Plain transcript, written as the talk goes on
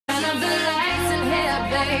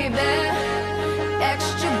baby.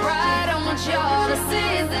 Extra bright, I want y'all to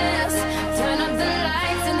see this. Turn up the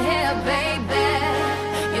lights in here, baby.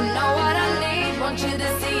 You know what I need. Want you to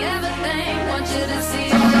see everything. Want you to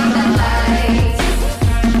see all of the lights.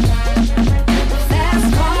 Fast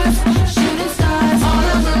cars, shooting stars, all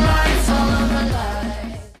of the lights, all of the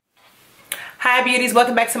lights. Hi beauties,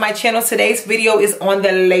 welcome back to my channel. Today's video is on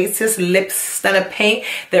the latest lip stunner paint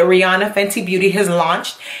that Rihanna Fenty Beauty has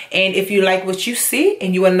launched. And if you like what you see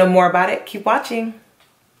and you want to know more about it, keep watching.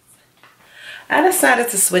 I decided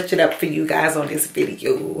to switch it up for you guys on this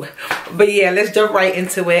video. But yeah, let's jump right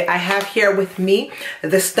into it. I have here with me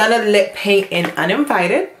the Stunna lip paint in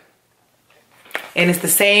Uninvited. And it's the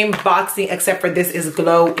same boxing except for this is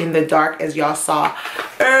glow in the dark as y'all saw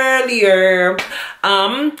earlier.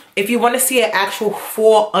 If you want to see an actual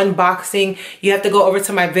full unboxing, you have to go over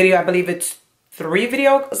to my video. I believe it's 3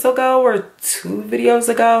 videos ago or 2 videos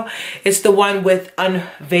ago. It's the one with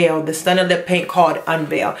Unveil, the Stunna lip paint called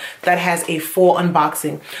Unveil, that has a full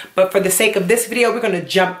unboxing. But for the sake of this video, we're going to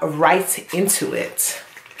jump right into it.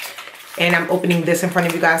 And I'm opening this in front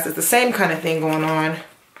of you guys. It's the same kind of thing going on.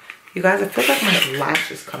 You guys, it feels like my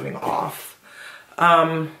lash is coming off.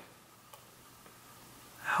 I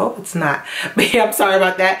hope it's not. But yeah, I'm sorry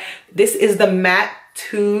about that. This is the matte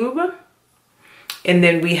tube. And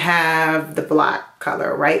then we have the black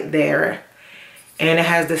color right there. And it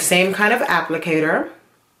has the same kind of applicator.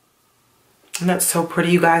 And that's so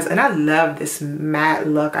pretty, you guys. And I love this matte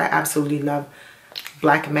look. I absolutely love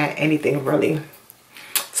black matte, anything really.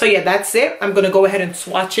 So yeah, that's it. I'm going to go ahead and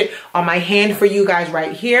swatch it on my hand for you guys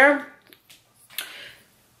right here.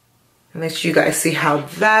 And let you guys see how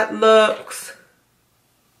that looks.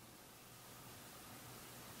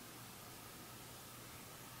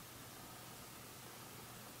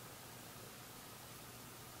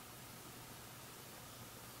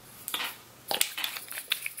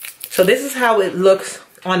 So this is how it looks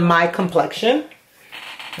on my complexion.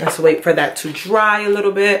 Let's wait for that to dry a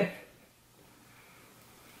little bit.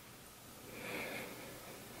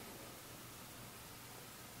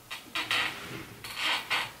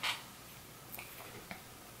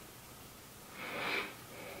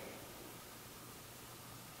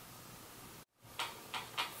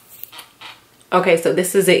 Okay, so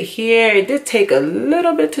this is it here. It did take a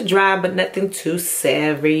little bit to dry, but nothing too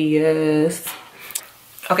serious.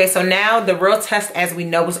 Okay, so now the real test, as we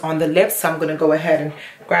know, is on the lips. So I'm gonna go ahead and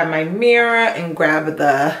grab my mirror and grab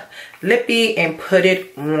the lippy and put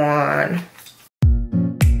it on.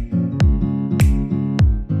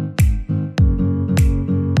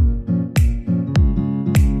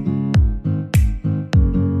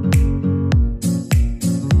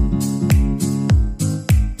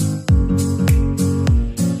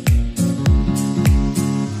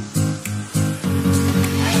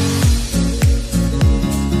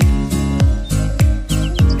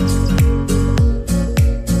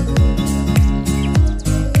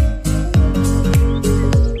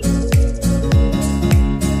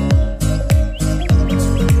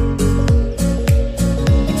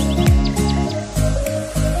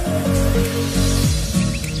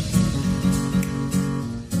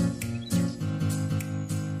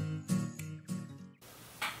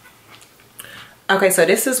 Okay, so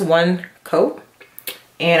this is one coat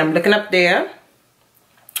and I'm looking up there.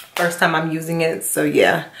 First time I'm using it, so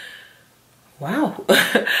yeah. Wow.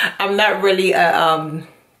 I'm not really a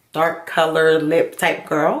dark color lip type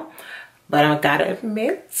girl, but I gotta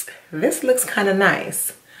admit, this looks kind of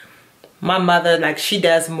nice. My mother, like, she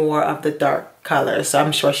does more of the dark colors, so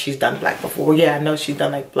I'm sure she's done black before. Yeah, I know she's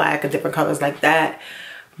done like black and different colors like that,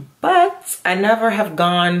 but I never have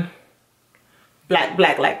gone black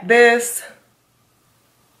like this.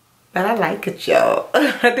 But I like it, y'all.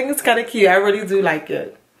 I think it's kind of cute. I really do like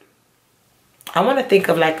it. I want to think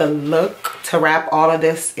of like a look to wrap all of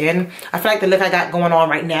this in. I feel like the look I got going on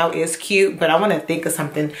right now is cute, but I want to think of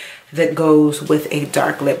something that goes with a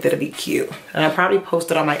dark lip that'll be cute. And I'll probably post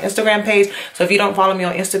it on my Instagram page. So if you don't follow me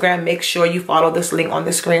on Instagram, make sure you follow this link on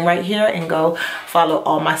the screen right here and go follow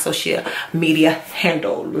all my social media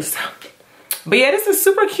handles. But yeah, this is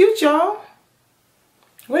super cute, y'all.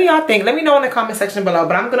 What do y'all think? Let me know in the comment section below.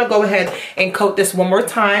 But I'm going to go ahead and coat this one more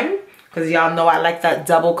time, because y'all know I like that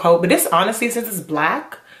double coat. But this, honestly, since it's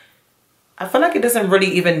black, I feel like it doesn't really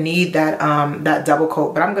even need that that double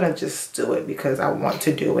coat. But I'm going to just do it because I want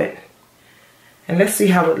to do it. And let's see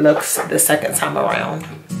how it looks the second time around.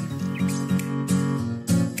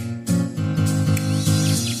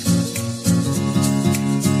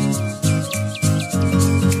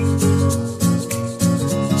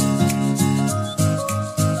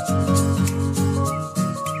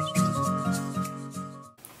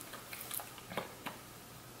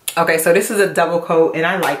 Okay, so this is a double coat and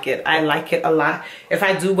I like it. I like it a lot. If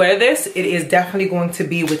I do wear this, it is definitely going to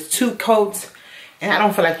be with 2 coats. And I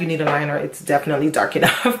don't feel like you need a liner. It's definitely dark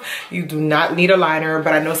enough. You do not need a liner,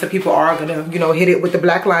 but I know some people are gonna, you know, hit it with the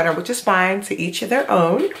black liner, which is fine, to each their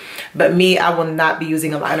own. But me, I will not be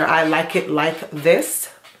using a liner. I like it like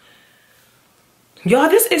this. Y'all,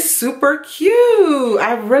 this is super cute.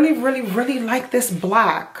 I really, really, really like this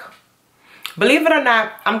black. Believe it or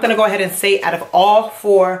not, I'm gonna go ahead and say out of all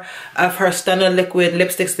 4 of her Stunna liquid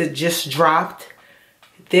lipsticks that just dropped,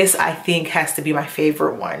 this I think has to be my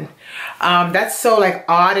favorite one. That's so like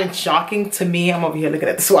odd and shocking to me. I'm over here looking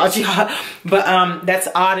at the swatch, y'all. But that's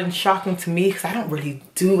odd and shocking to me because I don't really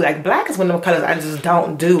do, like, black is one of the colors I just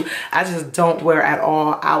don't do. I just don't wear at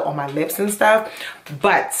all out on my lips and stuff.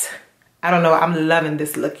 But I don't know, I'm loving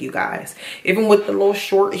this look, you guys. Even with the little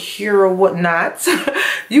short hair or whatnot.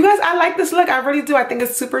 You guys, I like this look, I really do. I think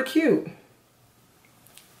it's super cute.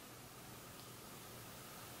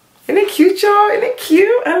 Isn't it cute, y'all? Isn't it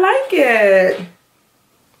cute? I like it.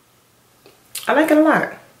 I like it a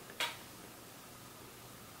lot.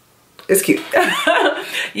 It's cute.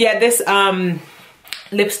 Yeah, this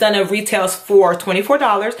Lip Stunna retails for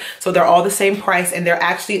 $24. So they're all the same price and they're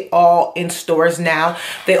actually all in stores now.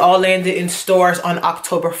 They all landed in stores on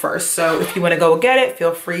October 1st. So if you want to go get it,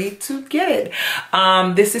 feel free to get it.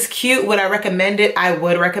 This is cute. Would I recommend it? I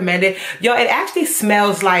would recommend it. Yo, it actually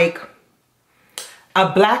smells like a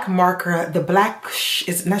black marker, the black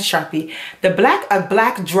is not Sharpie, a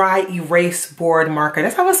black dry erase board marker.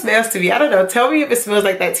 That's how it smells to me. I don't know, tell me if it smells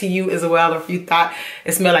like that to you as well, or if you thought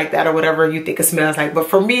it smelled like that or whatever you think it smells like. But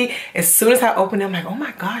for me, as soon as I open it, I'm like, oh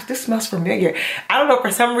my gosh, this smells familiar. I don't know, for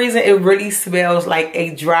some reason it really smells like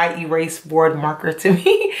a dry erase board marker to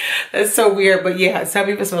me. That's so weird, but yeah, tell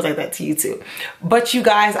me if it smells like that to you too. But you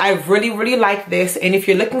guys, I really, really like this, and if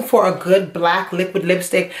you're looking for a good black liquid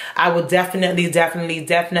lipstick, I will definitely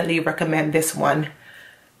recommend this one.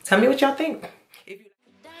 Tell me what y'all think.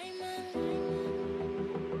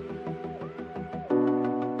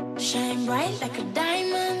 Shine bright like a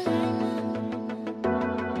diamond.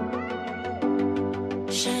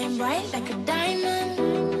 Shine bright like a diamond.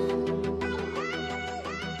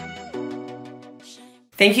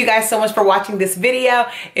 Thank you guys so much for watching this video.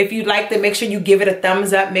 If you liked it, make sure you give it a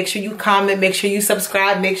thumbs up. Make sure you comment. Make sure you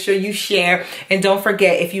subscribe. Make sure you share. And don't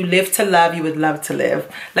forget, if you live to love, you would love to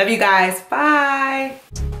live. Love you guys. Bye.